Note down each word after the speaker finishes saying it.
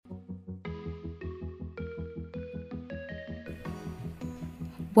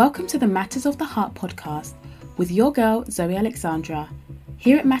Welcome to the Matters of the Heart podcast with your girl, Zoe Alexandra.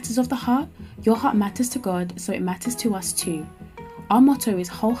 Here at Matters of the Heart, your heart matters to God, so it matters to us too. Our motto is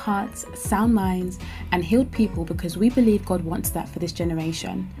whole hearts, sound minds, and healed people because we believe God wants that for this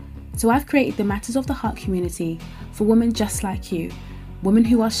generation. So I've created the Matters of the Heart community for women just like you, women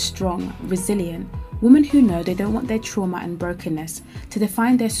who are strong, resilient, women who know they don't want their trauma and brokenness to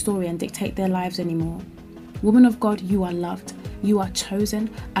define their story and dictate their lives anymore. Woman of God, you are loved, you are chosen,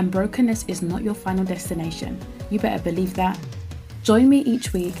 and brokenness is not your final destination. You better believe that. Join me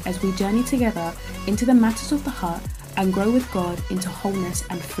each week as we journey together into the matters of the heart and grow with God into wholeness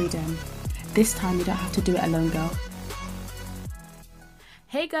and freedom. This time you don't have to do it alone, girl.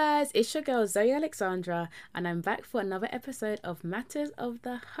 Hey guys, it's your girl Zoe Alexandra, and I'm back for another episode of Matters of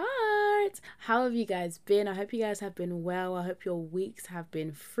the Heart. How have you guys been? I hope you guys have been well. I hope your weeks have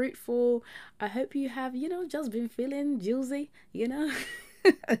been fruitful. I hope you have, just been feeling juicy,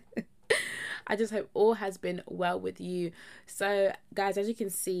 I just hope all has been well with you. So guys, as you can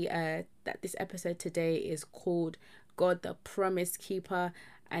see, that this episode today is called God the Promise Keeper.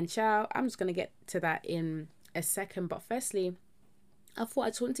 And I'm just going to get to that in a second. But firstly, I thought I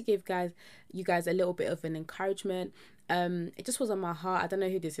just wanted to give you guys a little bit of an encouragement. It just was on my heart. I don't know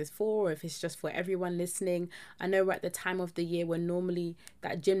who this is for, or if it's just for everyone listening. I know we're at the time of the year when normally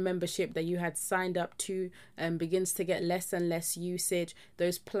that gym membership that you had signed up to begins to get less and less usage.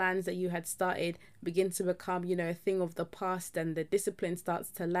 Those plans that you had started begin to become, a thing of the past, and the discipline starts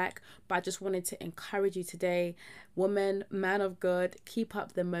to lack. But I just wanted to encourage you today, woman, man of God, keep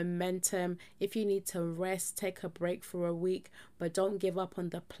up the momentum. If you need to rest, take a break for a week, but don't give up on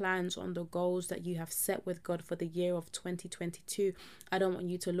the plans, on the goals that you have set with God for the year of 2022. I don't want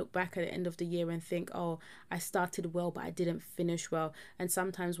you to look back at the end of the year and think, oh, I started well, but I didn't finish well. And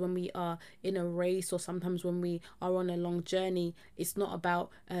sometimes when we are in a race, or sometimes when we are on a long journey, it's not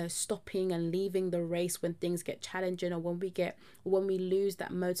about stopping and leaving the race when things get challenging, or when we lose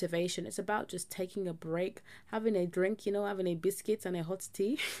that motivation. It's about just taking a break, having a drink, having a biscuit and a hot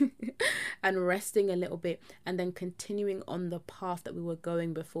tea and resting a little bit, and then continuing on the path that we were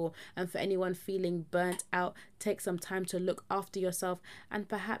going before. And for anyone feeling burnt out, take some time to look after yourself, and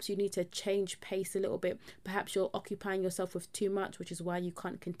perhaps you need to change pace a little bit. Perhaps you're occupying yourself with too much, which is why you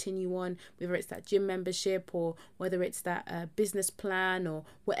can't continue on, whether it's that gym membership, or whether it's that business plan, or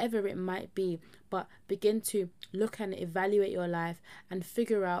whatever it might be. But begin to look and evaluate your life and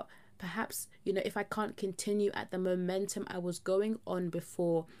figure out, perhaps, if I can't continue at the momentum I was going on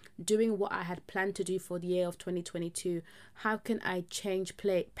before, doing what I had planned to do for the year of 2022, how can I change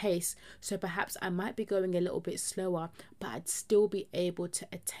pace? So perhaps I might be going a little bit slower, but I'd still be able to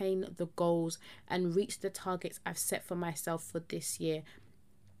attain the goals and reach the targets I've set for myself for this year.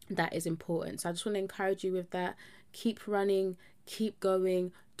 That is important. So I just want to encourage you with that. Keep running, keep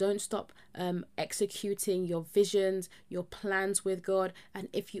going. Don't stop executing your visions, your plans with God. And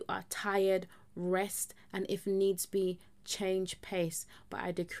if you are tired, rest. And if needs be, change pace. But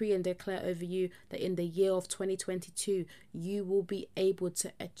I decree and declare over you that in the year of 2022, you will be able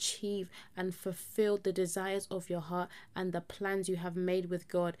to achieve and fulfill the desires of your heart and the plans you have made with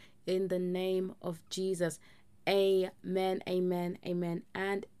God, in the name of Jesus. Amen, amen, amen,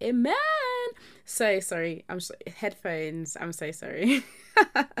 and amen. So sorry, headphones. I'm so sorry.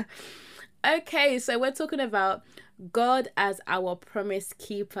 Okay, so we're talking about God as our promise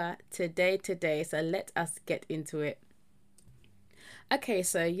keeper today. So let us get into it. Okay,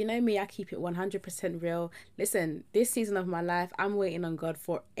 so you know me, I keep it 100% real. Listen, this season of my life, I'm waiting on God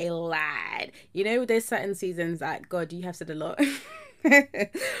for a lot. There's certain seasons that, God, you have said a lot.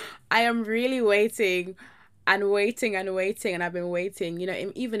 I am really waiting and I've been waiting,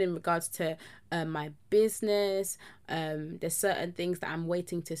 even in regards to my business. There's certain things that I'm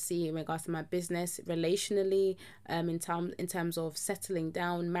waiting to see in regards to my business, relationally, in terms of settling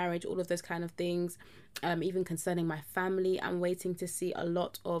down, marriage, all of those kind of things. Even concerning my family, I'm waiting to see a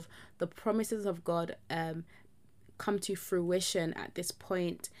lot of the promises of God come to fruition at this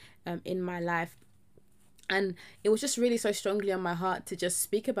point in my life. And it was just really so strongly on my heart to just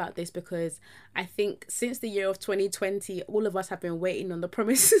speak about this, because I think since the year of 2020, all of us have been waiting on the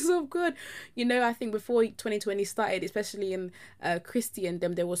promises of God. I think before 2020 started, especially in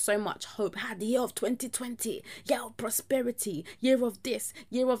Christendom, there was so much hope. The year of 2020, year of prosperity, year of this,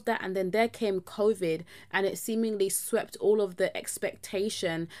 year of that. And then there came COVID, and it seemingly swept all of the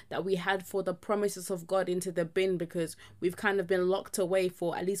expectation that we had for the promises of God into the bin, because we've kind of been locked away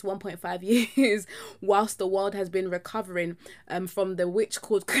for at least 1.5 years whilst the world has been recovering from the witch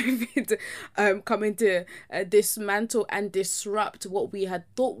called COVID coming to dismantle and disrupt what we had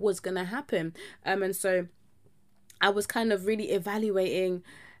thought was going to happen. And so I was kind of really evaluating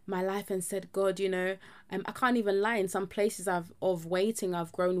my life and said, God, I can't even lie. In some places of waiting,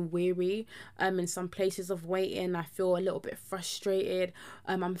 I've grown weary. In some places of waiting, I feel a little bit frustrated.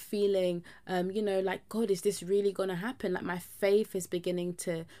 I'm feeling, like, God, is this really gonna happen? Like, my faith is beginning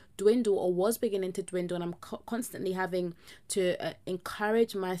to dwindle, or was beginning to dwindle, and I'm constantly having to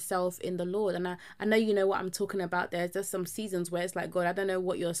encourage myself in the Lord. And I know you know what I'm talking about. There's just some seasons where it's like, God, I don't know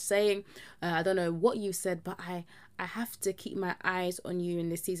what you're saying, I don't know what you said, but I have to keep my eyes on you in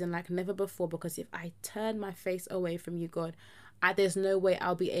this season like never before, because if I turn my face away from you, God, there's no way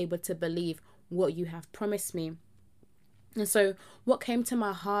I'll be able to believe what you have promised me. And so what came to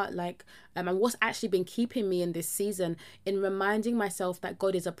my heart, and what's actually been keeping me in this season in reminding myself that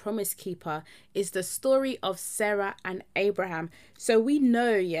God is a promise keeper, is the story of Sarah and Abraham. So we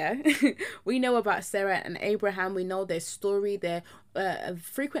know, we know about Sarah and Abraham. We know their story. They're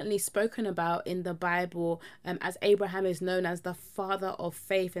frequently spoken about in the Bible, as Abraham is known as the father of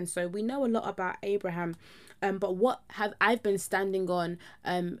faith. And so we know a lot about Abraham. But what have I've been standing on,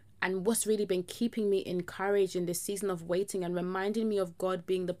 and what's really been keeping me encouraged in this season of waiting and reminding me of God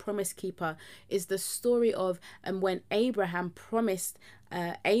being the promise keeper, is the story of when Abraham promised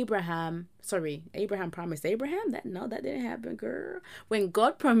Abraham promised Abraham. That didn't happen, girl. When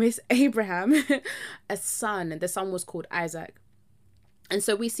God promised Abraham a son, and the son was called Isaac. And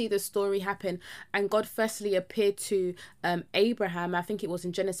so we see the story happen, and God firstly appeared to Abraham, I think it was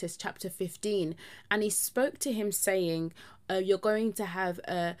in Genesis chapter 15, and he spoke to him saying, you're going to have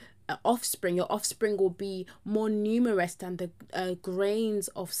an offspring. Your offspring will be more numerous than the grains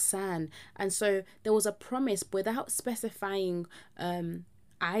of sand. And so there was a promise without specifying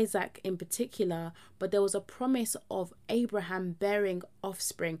Isaac in particular, but there was a promise of Abraham bearing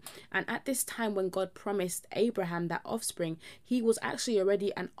offspring. And at this time, when God promised Abraham that offspring, he was actually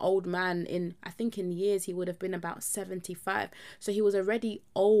already an old man. I think in years he would have been about 75, so he was already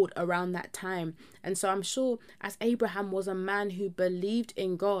old around that time. And so I'm sure, as Abraham was a man who believed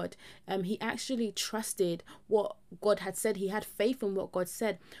in God, he actually trusted what God had said. He had faith in what God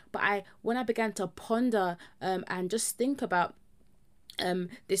said. But when I began to ponder and just think about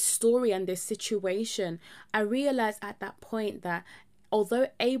this story and this situation, I realized at that point that although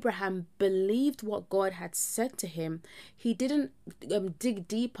Abraham believed what God had said to him, he didn't dig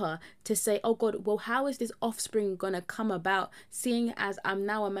deeper to say, oh God, well, how is this offspring going to come about, seeing as I'm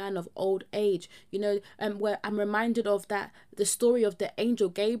now a man of old age? Where I'm reminded of the story of the angel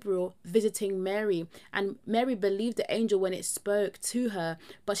Gabriel visiting Mary, and Mary believed the angel when it spoke to her,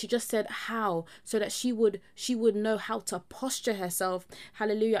 but she just said how, so that she would know how to posture herself,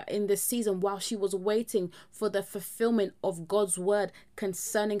 hallelujah, in this season while she was waiting for the fulfillment of God's word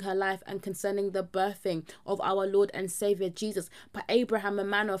concerning her life and concerning the birthing of our Lord and Savior Jesus. But Abraham, a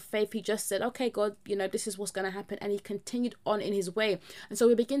man of faith, he just said, okay, God, this is what's going to happen, and he continued on in his way. And so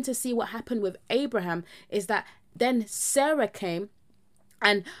we begin to see what happened with Abraham is that then Sarah came.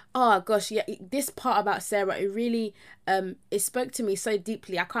 And oh gosh, yeah, this part about Sarah, it really it spoke to me so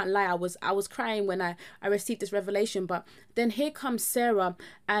deeply. I can't lie, I was crying when I received this revelation. But then here comes Sarah,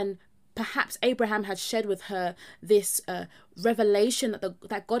 and perhaps Abraham had shared with her this revelation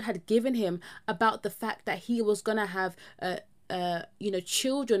that God had given him about the fact that he was gonna have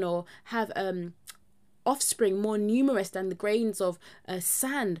children, or have offspring more numerous than the grains of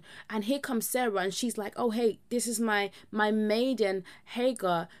sand. And here comes Sarah, and she's like, oh hey, this is my maiden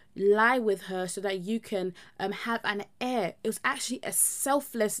Hagar, lie with her so that you can have an heir. It was actually a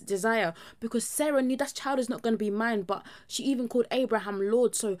selfless desire, because Sarah knew that child is not going to be mine, but she even called Abraham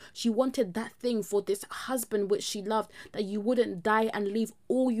Lord. So she wanted that thing for this husband which she loved, that you wouldn't die and leave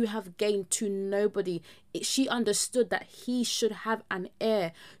all you have gained to nobody. She understood that he should have an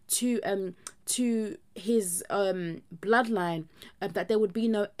heir to his bloodline, that there would be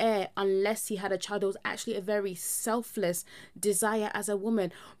no heir unless he had a child. It was actually a very selfless desire as a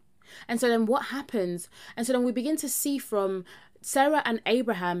woman. And so then what happens? And so then we begin to see from Sarah and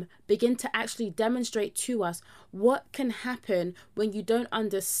Abraham begin to actually demonstrate to us what can happen when you don't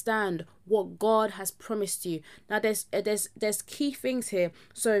understand what God has promised you. Now there's key things here.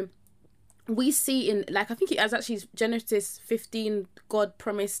 So we see in, I think it was actually Genesis 15, God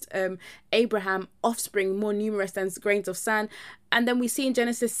promised Abraham offspring more numerous than grains of sand. And then we see in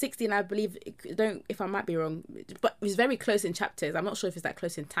Genesis 16, I believe, if I might be wrong, but it's very close in chapters. I'm not sure if it's that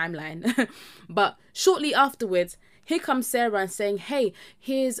close in timeline. But shortly afterwards, here comes Sarah and saying, hey,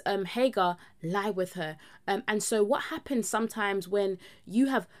 here's Hagar, lie with her. And so what happens sometimes when you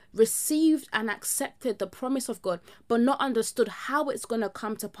have received and accepted the promise of God, but not understood how it's going to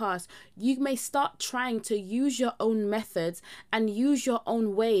come to pass, you may start trying to use your own methods and use your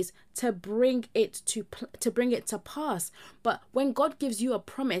own ways to bring it to pass. But when God gives you a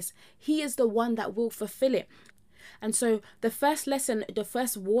promise, he is the one that will fulfill it. And so the first lesson, the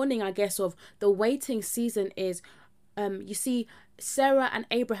first warning, I guess, of the waiting season is, you see, Sarah and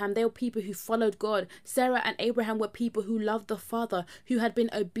Abraham, they were people who followed God. Sarah and Abraham were people who loved the Father, who had been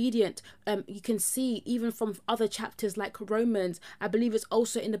obedient. You can see even from other chapters like Romans, I believe it's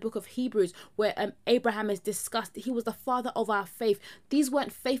also in the book of Hebrews, where Abraham is discussed. He was the father of our faith. These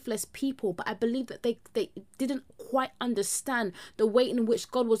weren't faithless people, but I believe that they didn't quite understand the way in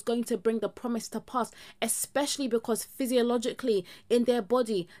which God was going to bring the promise to pass, especially because physiologically in their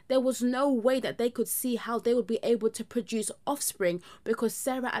body, there was no way that they could see how they would be able to produce offspring, because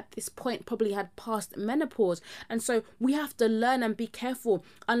Sarah at this point probably had passed menopause. And so we have to learn and be careful.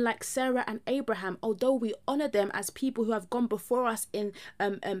 Unlike Sarah and Abraham, although we honor them as people who have gone before us in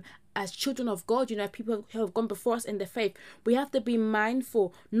as children of God, you know, people who have gone before us in the faith, we have to be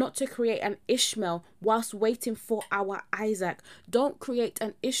mindful not to create an Ishmael whilst waiting for our Isaac. Don't create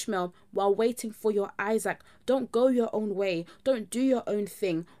an Ishmael while waiting for your Isaac. Don't go your own way. Don't do your own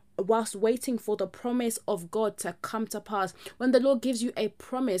thing whilst waiting for the promise of God to come to pass. When the Lord gives you a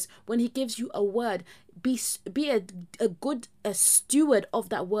promise, when he gives you a word, be a good steward of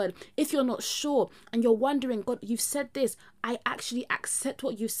that word. If you're not sure and you're wondering, God, you've said this, I actually accept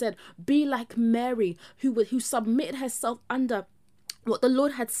what you said. Be like Mary, who submitted herself under what the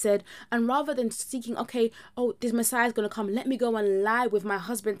Lord had said, and rather than seeking, okay, oh, this Messiah is going to come, let me go and lie with my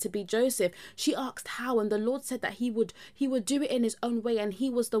husband to be Joseph, she asked how, and the Lord said that he would do it in his own way, and he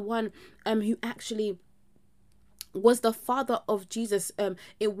was the one who actually was the father of Jesus.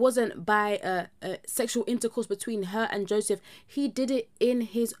 It wasn't by sexual intercourse between her and Joseph. He did it in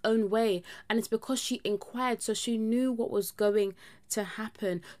his own way, and it's because she inquired, so she knew what was going to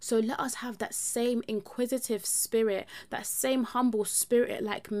happen. So let us have that same inquisitive spirit, that same humble spirit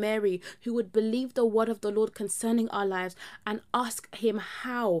like Mary, who would believe the word of the Lord concerning our lives and ask him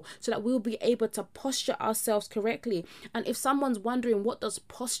how, so that we'll be able to posture ourselves correctly. And if someone's wondering, what does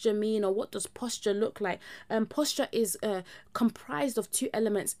posture mean, or what does posture look like, posture is comprised of two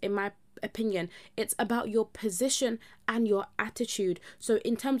elements in my opinion. It's about your position and your attitude. So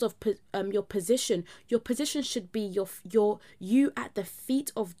in terms of your position should be you at the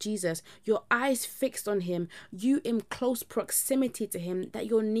feet of Jesus, your eyes fixed on him, you in close proximity to him, that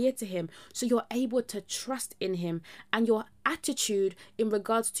you're near to him, so you're able to trust in him. And your attitude in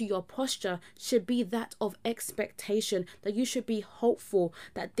regards to your posture should be that of expectation, that you should be hopeful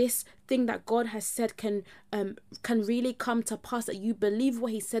that this thing that God has said can really come to pass, that you believe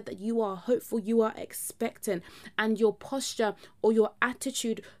what he said, that you are hopeful, you are expectant. And your posture or your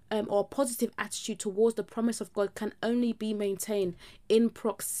attitude or positive attitude towards the promise of God can only be maintained in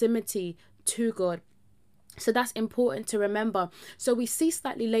proximity to God. So that's important to remember. So we see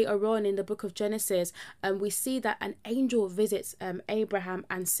slightly later on in the book of Genesis, we see that an angel visits Abraham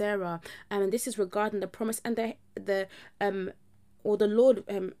and Sarah, and this is regarding the promise. And the Lord,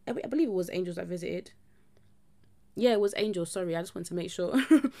 I believe it was angels that visited. Yeah, it was angels. Sorry, I just want to make sure.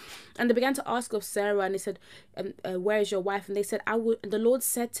 And they began to ask of Sarah, and they said, where is your wife? And they said, the Lord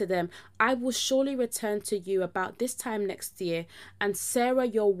said to them, I will surely return to you about this time next year, and Sarah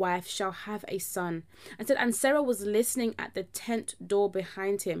your wife shall have a son. And said, and Sarah was listening at the tent door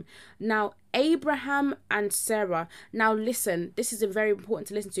behind him. Now Abraham and Sarah, now listen, this is very important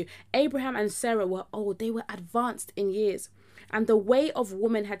to listen to. Abraham and Sarah were old, they were advanced in years. And the way of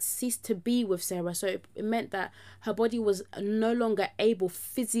woman had ceased to be with Sarah. So it meant that her body was no longer able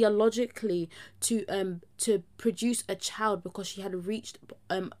physiologically to produce a child, because she had reached,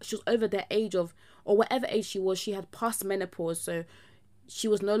 she was over the age of, or whatever age she was, she had passed menopause. So she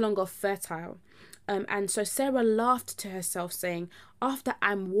was no longer fertile. And so Sarah laughed to herself, saying, after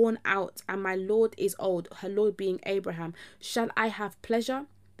I'm worn out and my Lord is old, her Lord being Abraham, shall I have pleasure?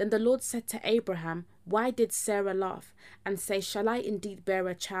 Then the Lord said to Abraham, why did Sarah laugh and say, shall I indeed bear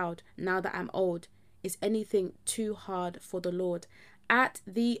a child now that I'm old? Is anything too hard for the Lord? At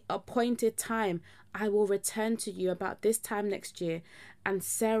the appointed time, I will return to you about this time next year, and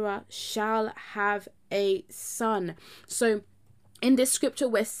Sarah shall have a son. So in this scripture,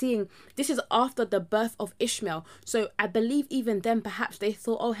 we're seeing this is after the birth of Ishmael. So I believe even then, perhaps they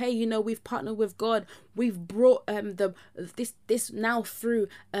thought, oh, hey, you know, we've partnered with God. We've brought this now through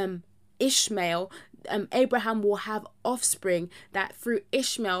Ishmael. Abraham will have offspring, that through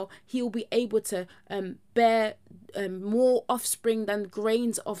Ishmael he will be able to bear more offspring than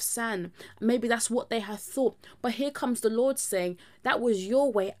grains of sand. Maybe that's what they had thought. But here comes the Lord saying, that was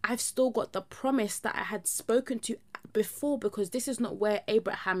your way. I've still got the promise that I had spoken to before, because this is not where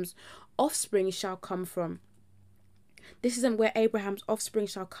Abraham's offspring shall come from. This isn't where Abraham's offspring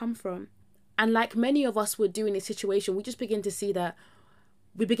shall come from. And like many of us would do in this situation, we just begin to see that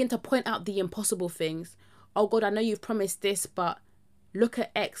we begin to point out the impossible things. Oh God, I know you've promised this, but look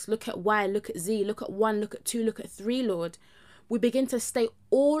at X, look at Y, look at Z, look at 1, look at 2, look at 3, Lord. We begin to state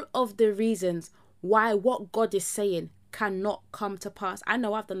all of the reasons why what God is saying cannot come to pass. I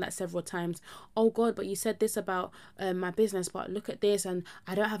know I've done that several times. Oh God, but you said this about my business, but look at this, and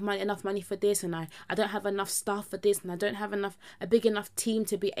I don't have enough money for this, and I don't have enough staff for this, and I don't have a big enough team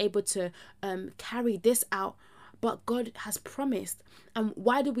to be able to carry this out. But God has promised. And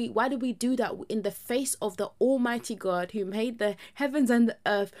why do we do that in the face of the Almighty God who made the heavens and the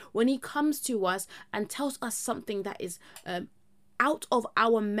earth? When he comes to us and tells us something that is out of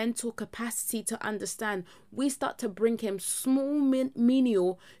our mental capacity to understand, we start to bring him small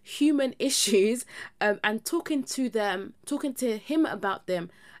menial human issues and talking to him about them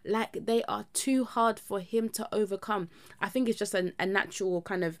like they are too hard for him to overcome. I think it's just a natural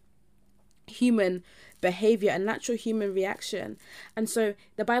kind of human behavior, a natural human reaction. And so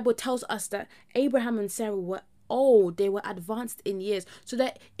the Bible tells us that Abraham and Sarah were old, they were advanced in years, so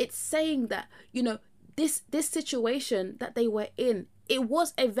that it's saying that, you know, this situation that they were in, it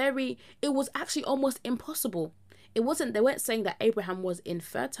was actually almost impossible. They weren't saying that Abraham was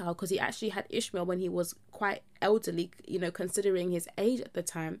infertile, because he actually had Ishmael when he was quite elderly, you know, considering his age at the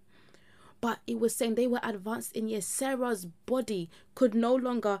time. But it was saying they were advanced in years. Sarah's body could no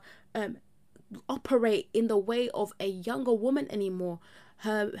longer operate in the way of a younger woman anymore.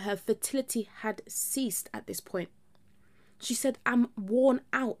 Her fertility had ceased at this point. She said, I'm worn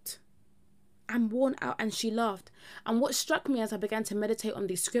out, and she laughed. And what struck me as I began to meditate on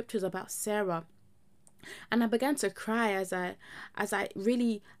these scriptures about Sarah, and I began to cry as I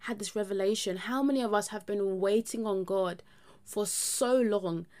really had this revelation, how many of us have been waiting on God for so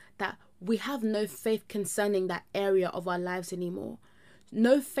long that we have no faith concerning that area of our lives anymore.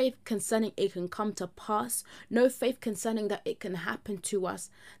 No faith concerning it can come to pass. No faith concerning that it can happen to us.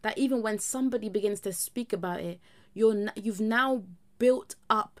 That even when somebody begins to speak about it, you've now built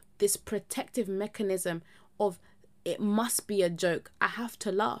up this protective mechanism of, it must be a joke, I have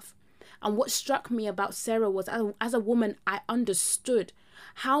to laugh. And what struck me about Sarah was, as a woman, I understood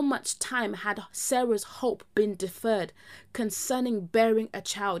how much time had Sarah's hope been deferred concerning bearing a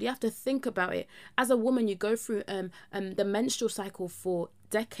child. You have to think about it. As a woman, you go through the menstrual cycle for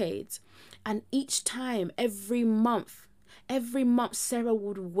decades, and each time, every month, Sarah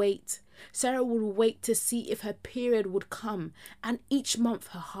would wait. Sarah would wait to see if her period would come, and each month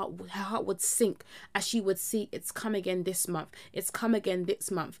her heart would sink as she would see, it's come again this month, it's come again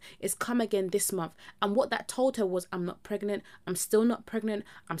this month, it's come again this month. And what that told her was, I'm not pregnant, I'm still not pregnant,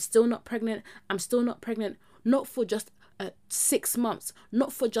 I'm still not pregnant, I'm still not pregnant. Not for just 6 months,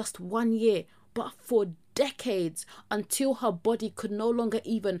 not for just 1 year, but for decades, until her body could no longer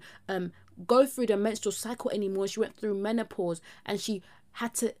even go through the menstrual cycle anymore. She went through menopause, and she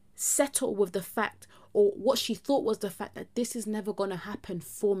had to settle with the fact, or what she thought was the fact, that this is never going to happen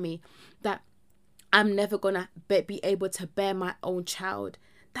for me, that I'm never going to be able to bear my own child.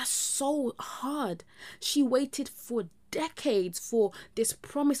 That's so hard. She waited for decades for this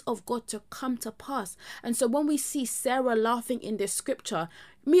promise of God to come to pass. And so when we see Sarah laughing in this scripture,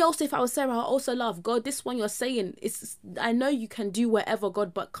 me also, if I was Sarah, I also laugh. God, this one you're saying, is, I know you can do whatever,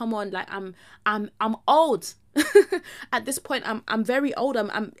 God, but come on, like I'm old. At this point, I'm very old.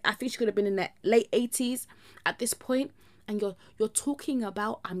 I think she could have been in the late 80s at this point, and you're talking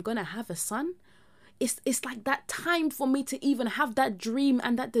about, I'm gonna have a son. It's like that time for me to even have that dream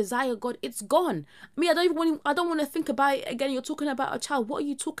and that desire, God, it's gone. I don't want to think about it again. You're talking about a child. What are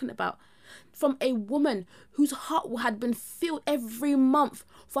you talking about? From a woman whose heart had been filled every month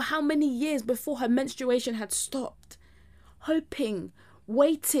for how many years before her menstruation had stopped, hoping,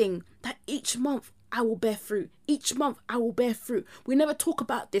 waiting that each month I will bear fruit. Each month I will bear fruit. We never talk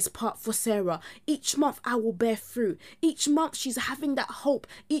about this part for Sarah. Each month I will bear fruit. Each month she's having that hope.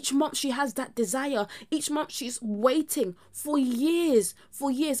 Each month she has that desire. Each month she's waiting for years,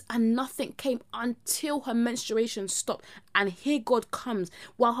 and nothing came until her menstruation stopped. And here God comes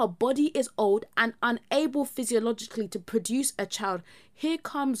while her body is old and unable physiologically to produce a child. Here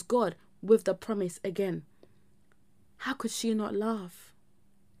comes God with the promise again. How could she not laugh?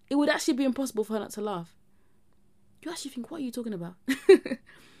 It would actually be impossible for her not to laugh. You actually think, what are you talking about?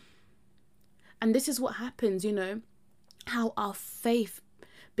 And this is what happens, how our faith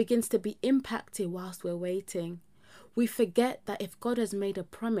begins to be impacted whilst we're waiting. We forget that if God has made a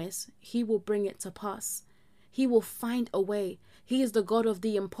promise, he will bring it to pass. He will find a way. He is the God of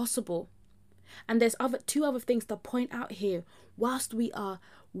the impossible. And there's two other things to point out here whilst we are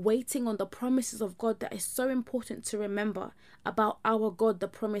waiting on the promises of God that is so important to remember about our God, the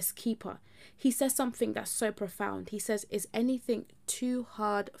promise keeper. He says something that's so profound. He says, is anything too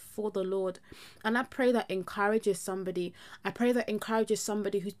hard for the Lord? And I pray that encourages somebody. I pray that encourages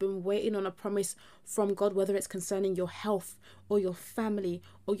somebody who's been waiting on a promise from God, whether it's concerning your health or your family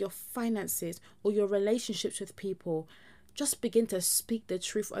or your finances or your relationships with people. Just begin to speak the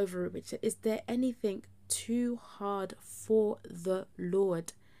truth over it. Is there anything too hard for the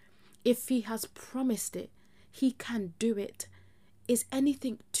Lord? If he has promised it, he can do it. Is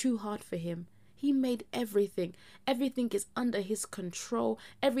anything too hard for him? He made everything. Everything is under his control.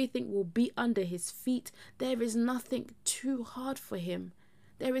 Everything will be under his feet. There is nothing too hard for him.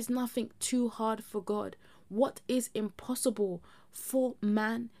 There is nothing too hard for God. What is impossible for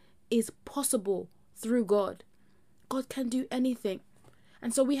man is possible through God. God can do anything.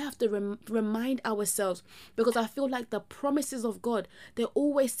 And so we have to remind ourselves, because I feel like the promises of God, there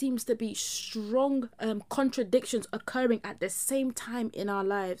always seems to be strong contradictions occurring at the same time in our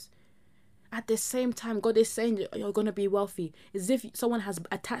lives. At the same time, God is saying you're going to be wealthy. As if someone has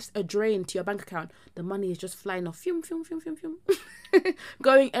attached a drain to your bank account. The money is just flying off. Fium, fium, fium, fium, fium.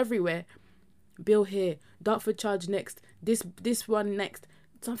 Going everywhere. Bill here. Dartford charge next. This one next.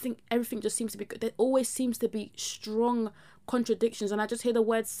 Everything just seems to be good. There always seems to be strong contradictions, and I just hear the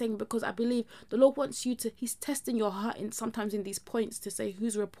word saying, because I believe the Lord wants you to, he's testing your heart sometimes in these points to say,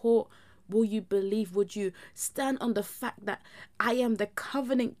 whose report will you believe? Would you stand on the fact that I am the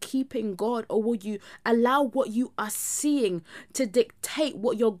covenant keeping God, or will you allow what you are seeing to dictate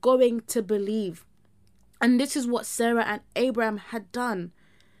what you're going to believe? And this is what Sarah and Abraham had done,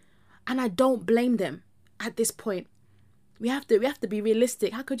 and I don't blame them at this point. We have to be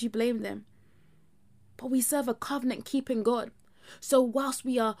realistic. How could you blame them? But we serve a covenant keeping God. So whilst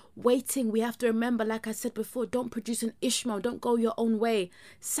we are waiting, we have to remember, like I said before, don't produce an Ishmael. Don't go your own way.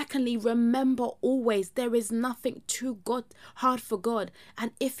 Secondly, remember always there is nothing too hard for God.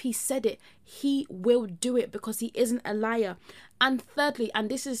 And if he said it, he will do it, because he isn't a liar. And thirdly, and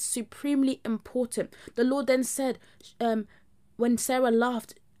this is supremely important, the Lord then said, when Sarah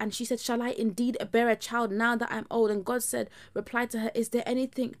laughed, and she said, shall I indeed bear a child now that I'm old? And God replied to her, is there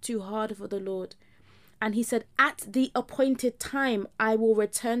anything too hard for the Lord? And he said, at the appointed time, I will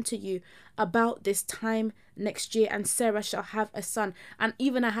return to you about this time next year, and Sarah shall have a son. And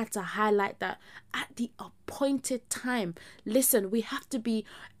even I had to highlight that, at the appointed time. Listen, we have to be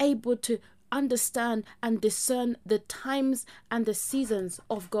able to understand and discern the times and the seasons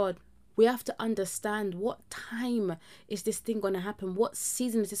of God. We have to understand, what time is this thing going to happen? What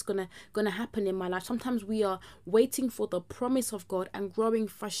season is this going to happen in my life? Sometimes we are waiting for the promise of God and growing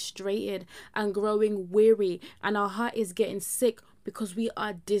frustrated and growing weary, and our heart is getting sick because we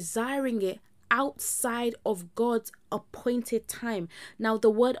are desiring it outside of God's appointed time. Now, the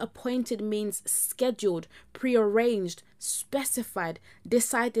word appointed means scheduled, prearranged, specified,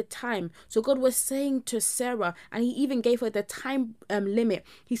 decided time. So God was saying to Sarah, and he even gave her the time limit.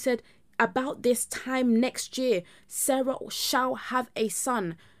 He said, about this time next year, Sarah shall have a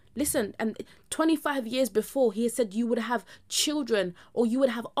son. Listen, and 25 years before, he had said you would have children, or you would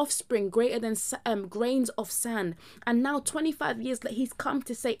have offspring greater than grains of sand. And now 25 years later, he's come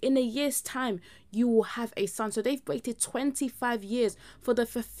to say, in a year's time, you will have a son. So they've waited 25 years for the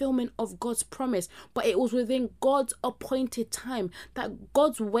fulfillment of God's promise. But it was within God's appointed time. That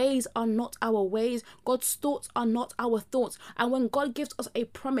God's ways are not our ways. God's thoughts are not our thoughts. And when God gives us a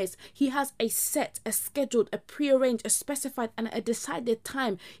promise, he has a set, a scheduled, a prearranged, a specified, and a decided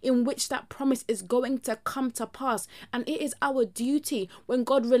time in which that promise is going to come to pass. And it is our duty, when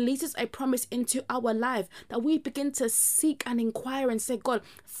God releases a promise into our life, that we begin to seek and inquire and say, God,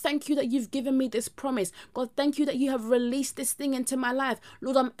 thank you that you've given me this promise. God, thank you that you have released this thing into my life.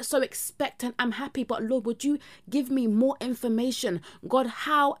 Lord, I'm so expectant, I'm happy, but Lord, would you give me more information? God,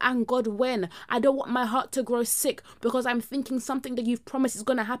 how and God, when? I don't want my heart to grow sick because I'm thinking something that you've promised is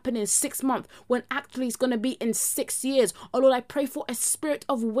going to happen in 6 months when actually it's going to be in 6 years. Oh Lord, I pray for a spirit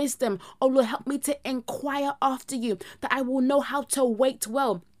of wisdom. Oh Lord, help me to inquire after you, that I will know how to wait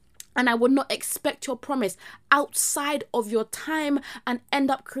well. And I would not expect your promise outside of your time and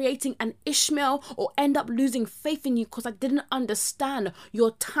end up creating an Ishmael or end up losing faith in you because I didn't understand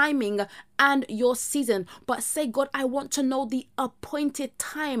your timing and your season. But say, God, I want to know the appointed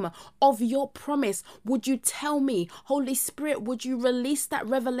time of your promise. Would you tell me? Holy Spirit, would you release that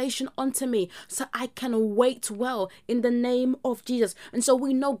revelation onto me so I can wait well in the name of Jesus? And so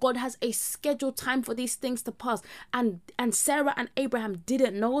we know God has a scheduled time for these things to pass. And Sarah and Abraham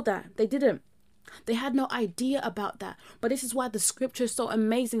didn't know that. They didn't. They had no idea about that. But this is why the scripture is so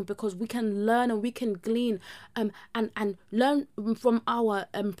amazing, because we can learn and we can glean and learn from our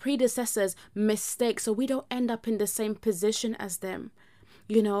predecessors' mistakes, so we don't end up in the same position as them.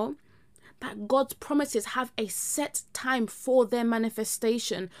 You know, that God's promises have a set time for their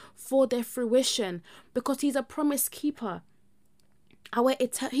manifestation, for their fruition, because he's a promise keeper.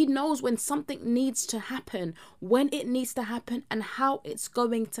 He knows when something needs to happen, when it needs to happen, and how it's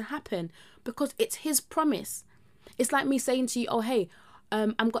going to happen, because it's his promise. It's like me saying to you, oh, hey,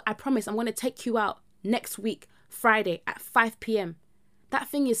 I promise I'm going to take you out next week, Friday at 5 p.m. That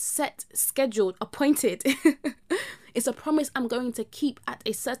thing is set, scheduled, appointed. It's a promise I'm going to keep at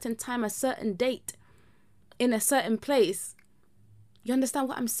a certain time, a certain date, in a certain place. You understand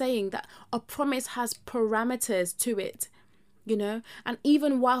what I'm saying? That a promise has parameters to it. You know, and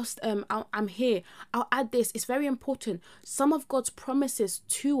even whilst I'm here, I'll add this. It's very important. Some of God's promises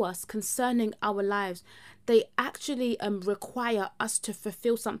to us concerning our lives, they actually require us to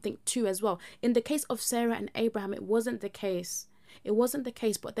fulfill something too as well. In the case of Sarah and Abraham, it wasn't the case. It wasn't the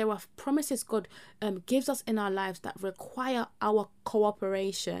case, but there are promises God gives us in our lives that require our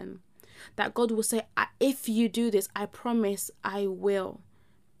cooperation. That God will say, if you do this, I promise I will,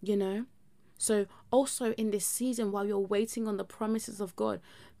 you know. So also in this season, while you're waiting on the promises of God,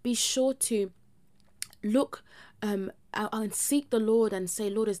 be sure to look and seek the Lord and say,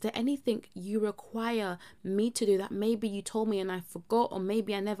 Lord, is there anything you require me to do that maybe you told me and I forgot, or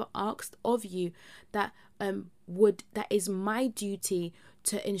maybe I never asked of you, that is my duty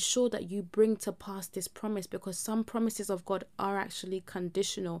to ensure that you bring to pass this promise? Because some promises of God are actually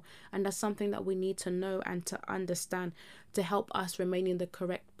conditional, and that's something that we need to know and to understand to help us remain in the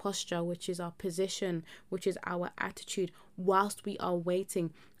correct posture, which is our position, which is our attitude, whilst we are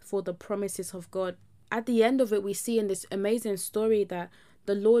waiting for the promises of God. At the end of it, we see in this amazing story that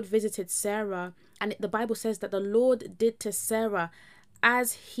the Lord visited Sarah, and the Bible says that the Lord did to Sarah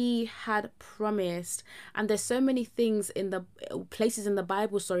as he had promised. And there's so many things in the places in the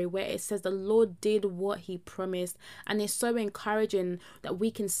Bible, where it says the Lord did what he promised. And it's so encouraging that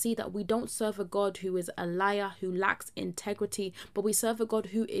we can see that we don't serve a God who is a liar, who lacks integrity, but we serve a God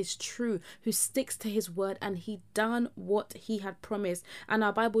who is true, who sticks to his word, and he done what he had promised. And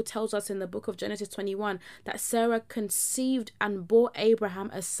our Bible tells us in the book of Genesis 21 that Sarah conceived and bore Abraham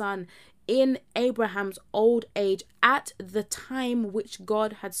a son in Abraham's old age, at the time which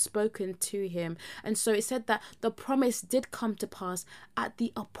God had spoken to him. And so it said that the promise did come to pass at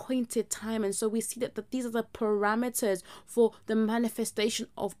the appointed time. And so we see that these are the parameters for the manifestation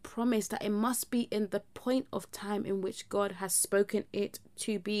of promise, that it must be in the point of time in which God has spoken it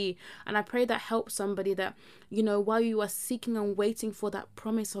to be. And I pray that helps somebody, that, you know, while you are seeking and waiting for that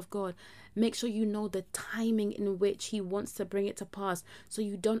promise of God, make sure you know the timing in which he wants to bring it to pass, so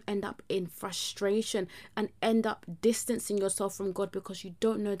you don't end up in frustration and end up distancing yourself from God because you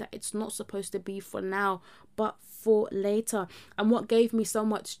don't know that it's not supposed to be for now, but for later. And what gave me so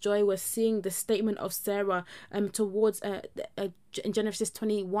much joy was seeing the statement of Sarah towards in Genesis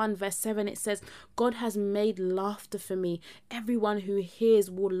 21 verse 7. It says, God has made laughter for me. Everyone who hears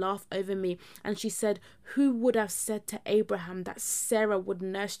will laugh over me. And she said, who would have said to Abraham that Sarah would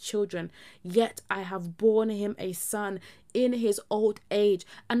nurse children? Yet I have borne him a son in his old age.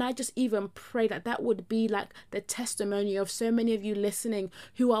 And I just even pray that that would be like the testimony of so many of you listening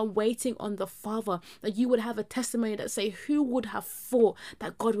who are waiting on the Father, that you would have a testimony that say, who would have thought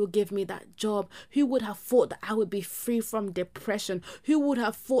that God will give me that job? Who would have thought that I would be free from depression? Who would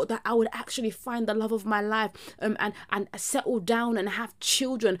have thought that I would actually find the love of my life and settle down and have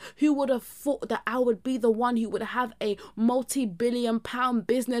children? Who would have thought that I would be the one who would have a multi-billion-pound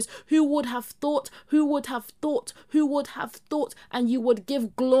business? Who would have thought? Who would have thought? Who would have thought? And you would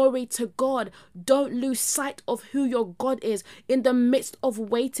give glory to God. Don't lose sight of who your God is in the midst of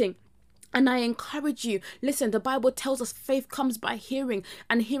waiting. And I encourage you, listen, the Bible tells us faith comes by hearing,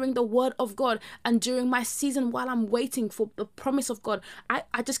 and hearing the word of God. And during my season, while I'm waiting for the promise of God,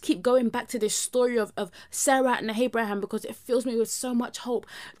 I just keep going back to this story of Sarah and Abraham, because it fills me with so much hope.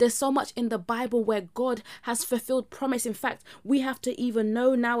 There's so much in the Bible where God has fulfilled promise. In fact, we have to even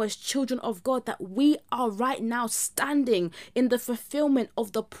know now as children of God that we are right now standing in the fulfillment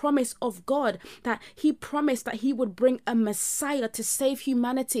of the promise of God, that he promised that he would bring a Messiah to save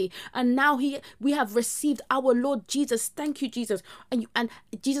humanity. And now we have received our Lord Jesus. Thank you, Jesus. And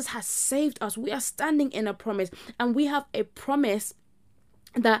Jesus has saved us. We are standing in a promise, and we have a promise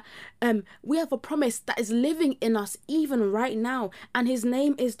that is living in us even right now, and his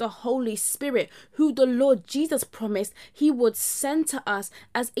name is the Holy Spirit, who the Lord Jesus promised he would send to us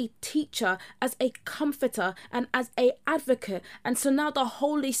as a teacher, as a comforter, and as a advocate. And so now the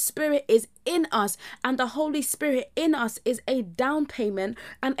Holy Spirit is in us, and the Holy Spirit in us is a down payment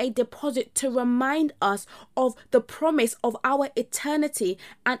and a deposit to remind us of the promise of our eternity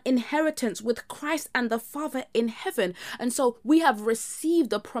and inheritance with Christ and the Father in heaven. And so we have received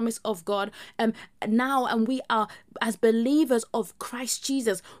the promise of God now, and we are, as believers of Christ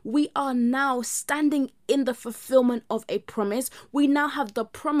Jesus, we are now standing in the fulfillment of a promise. We now have the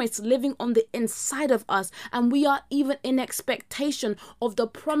promise living on the inside of us, and we are even in expectation of the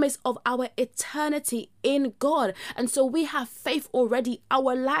promise of our eternity in God. And so we have faith already.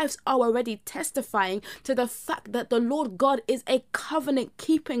 Our lives are already testifying to the fact that the Lord God is a covenant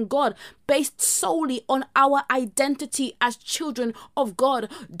keeping God based solely on our identity as children of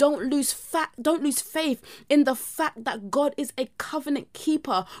God. Don't lose faith in the fact that God is a covenant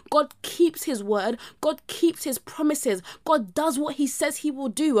keeper. God keeps his word. God keeps his promises. God does what he says he will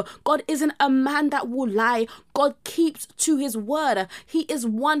do. God isn't a man that will lie. God keeps to his word. He is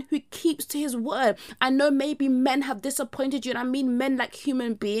one who keeps to his word. I know maybe men have disappointed you, and I mean men like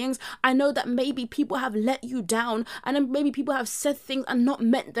human beings. I know that maybe people have let you down, and then maybe people have said things and not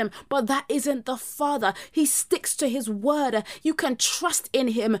meant them, but that isn't the Father. He sticks to his word. You can trust in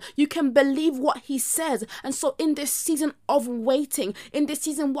him. You can believe what he says. And so in this season of waiting, in this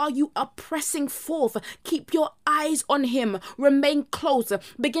season while you are pressing forth, keep your eyes on him. Remain close.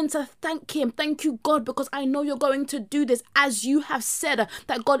 Begin to thank him. Thank you, God, because I know you're going to do this as you have said.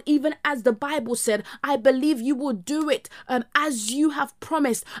 That God, even as the Bible said, I believe you will do it as you have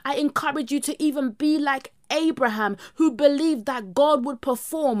promised. I encourage you to even be like Abraham, who believed that God would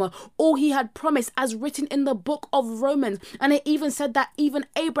perform all he had promised, as written in the book of Romans. And it even said that even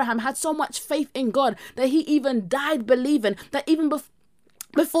Abraham had so much faith in God that he even died believing, that even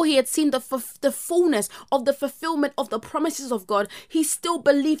before he had seen the fullness of the fulfillment of the promises of God, he still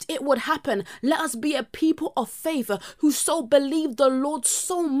believed it would happen. Let us be a people of faith who so believe the Lord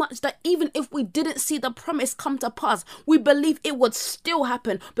so much that even if we didn't see the promise come to pass, we believe it would still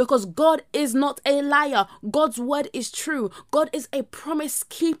happen, because God is not a liar. God's word is true. God is a promise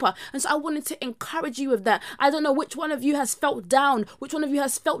keeper. And so I wanted to encourage you with that. I don't know which one of you has felt down, which one of you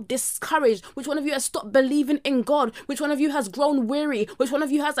has felt discouraged, which one of you has stopped believing in God, which one of you has grown weary, which one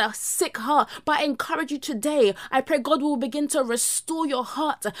of you has a sick heart. But I encourage you today, I pray God will begin to restore your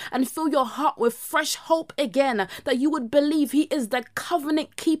heart and fill your heart with fresh hope again, that you would believe he is the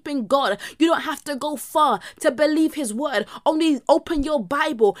covenant keeping God. You don't have to go far to believe his word. Only open your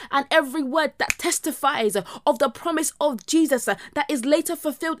Bible, and every word that testifies of the promise of Jesus that is later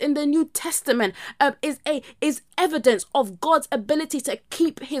fulfilled in the New Testament is evidence of God's ability to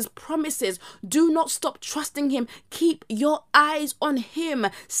keep his promises. Do not stop trusting him. Keep your eyes on him.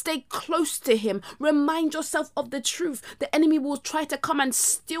 Stay close to him. Remind yourself of the truth. The enemy will try to come and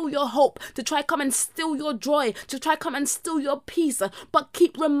steal your hope, to try come and steal your joy, to try come and steal your peace. But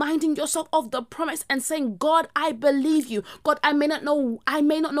keep reminding yourself of the promise and saying, God, I believe you. God, I may not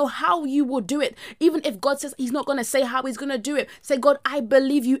know how you will do it. Even if God says he's not going to say how he's going to do it, say, God, I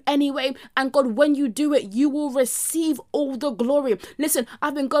believe you anyway. And God, when you do it, you will receive all the glory. Listen,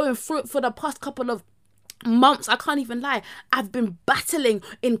 I've been going through it for the past couple of months. I can't even lie. I've been battling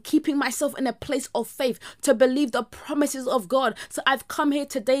in keeping myself in a place of faith to believe the promises of God. So I've come here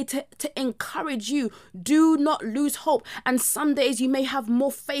today to encourage you. Do not lose hope. And some days you may have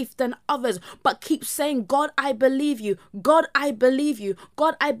more faith than others, but keep saying, God, I believe you. God, I believe you.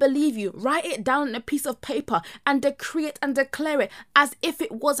 God, I believe you. Write it down on a piece of paper and decree it and declare it as if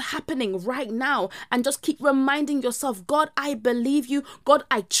it was happening right now. And just keep reminding yourself, God, I believe you. God,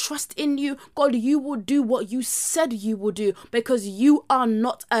 I trust in you. God, you will do what you said you will do, because you are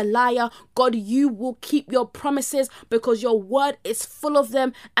not a liar. God, you will keep your promises because your word is full of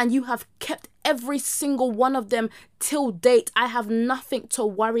them, and you have kept every single one of them till date. I have nothing to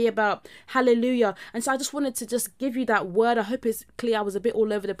worry about. Hallelujah. And so I just wanted to just give you that word. I hope it's clear. I was a bit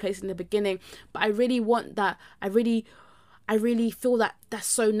all over the place in the beginning, but I really want that. I really feel that that's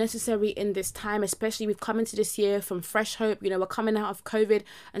so necessary in this time, especially we've come into this year from fresh hope. We're coming out of COVID,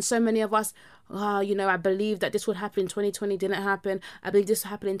 and so many of us, I believe that this would happen in 2020, didn't happen. I believe this would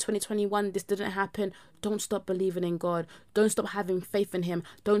happen in 2021, this didn't happen. Don't stop believing in God. Don't stop having faith in him.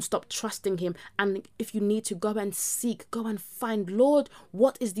 Don't stop trusting him. And if you need to, go and seek, go and find, Lord,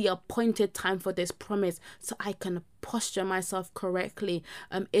 what is the appointed time for this promise, so I can posture myself correctly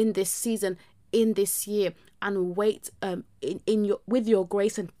in this season, in this year, and wait with your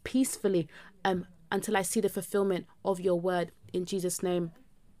grace and peacefully until I see the fulfillment of your word, in Jesus' name.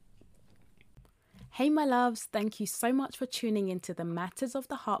 Hey my loves, thank you so much for tuning into the Matters of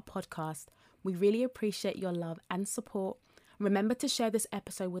the Heart podcast. We really appreciate your love and support. Remember to share this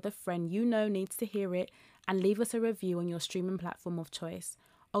episode with a friend you know needs to hear it, and leave us a review on your streaming platform of choice.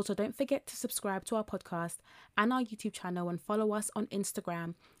 Also, don't forget to subscribe to our podcast and our YouTube channel, and follow us on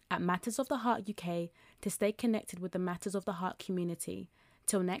Instagram at Matters of the Heart UK to stay connected with the Matters of the Heart community.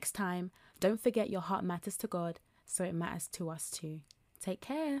 Till next time, don't forget your heart matters to God, so it matters to us too. Take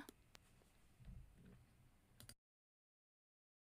care.